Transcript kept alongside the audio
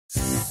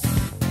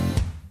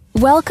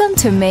Welcome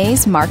to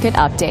May's Market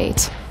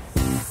Update.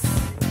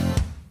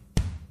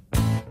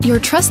 Your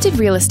trusted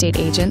real estate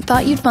agent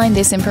thought you'd find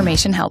this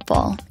information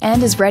helpful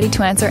and is ready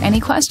to answer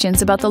any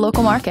questions about the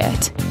local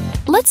market.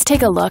 Let's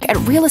take a look at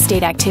real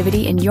estate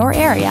activity in your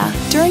area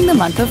during the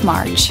month of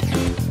March.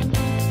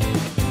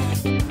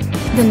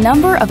 The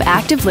number of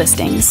active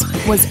listings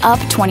was up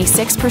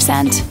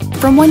 26%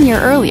 from 1 year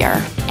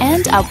earlier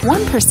and up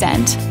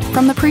 1%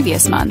 from the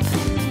previous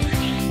month.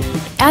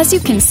 As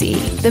you can see,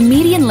 the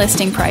median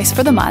listing price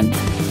for the month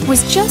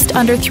was just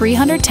under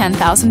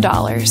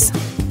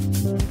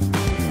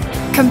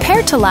 $310,000.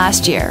 Compared to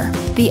last year,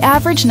 the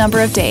average number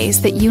of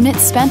days that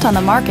units spent on the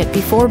market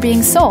before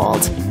being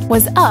sold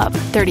was up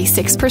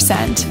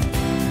 36%.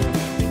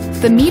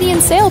 The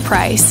median sale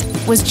price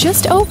was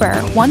just over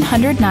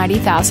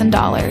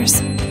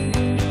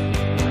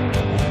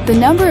 $190,000. The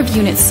number of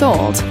units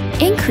sold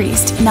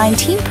increased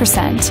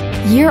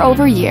 19% year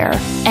over year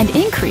and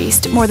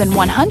increased more than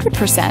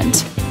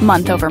 100%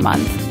 month over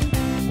month.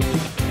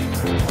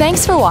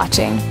 Thanks for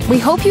watching. We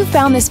hope you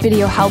found this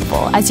video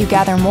helpful as you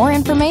gather more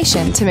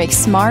information to make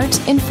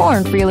smart,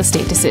 informed real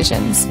estate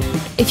decisions.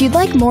 If you'd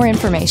like more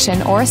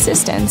information or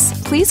assistance,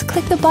 please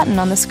click the button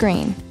on the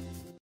screen.